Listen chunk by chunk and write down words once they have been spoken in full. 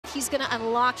he's going to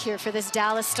unlock here for this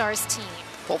Dallas Stars team?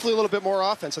 Hopefully a little bit more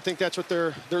offense. I think that's what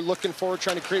they're looking for,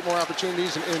 trying to create more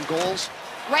opportunities and goals.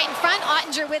 Right in front,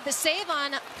 Ottinger with the save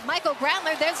on Michael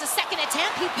Grantler. There's the second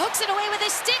attempt. He pokes it away with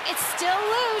his stick. It's still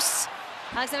loose.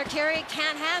 Alexander Carey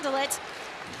can't handle it.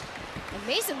 And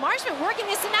Mason Marchment working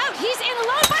this one out. He's in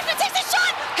alone. Marchment takes a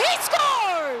shot. He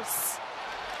scores!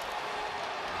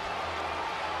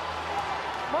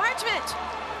 Marchment,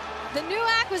 the new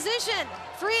acquisition.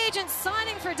 Free agent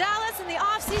signing for Dallas in the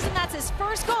offseason. That's his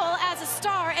first goal as a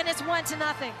Star, and it's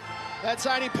 1-0. That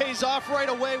signing pays off right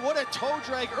away. What a toe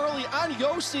drag early on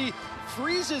Josi.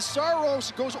 Freezes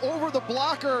Saros, goes over the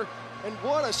blocker. And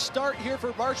what a start here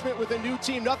for Marchment with a new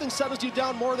team. Nothing settles you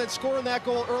down more than scoring that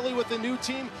goal early with the new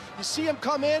team. You see him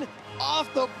come in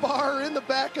off the bar in the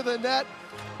back of the net.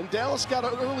 And Dallas got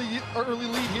an early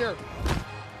lead here.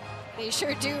 They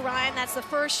sure do, Ryan. That's the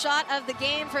first shot of the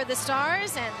game for the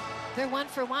Stars, and they're 1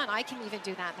 for 1. I can even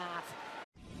do that math.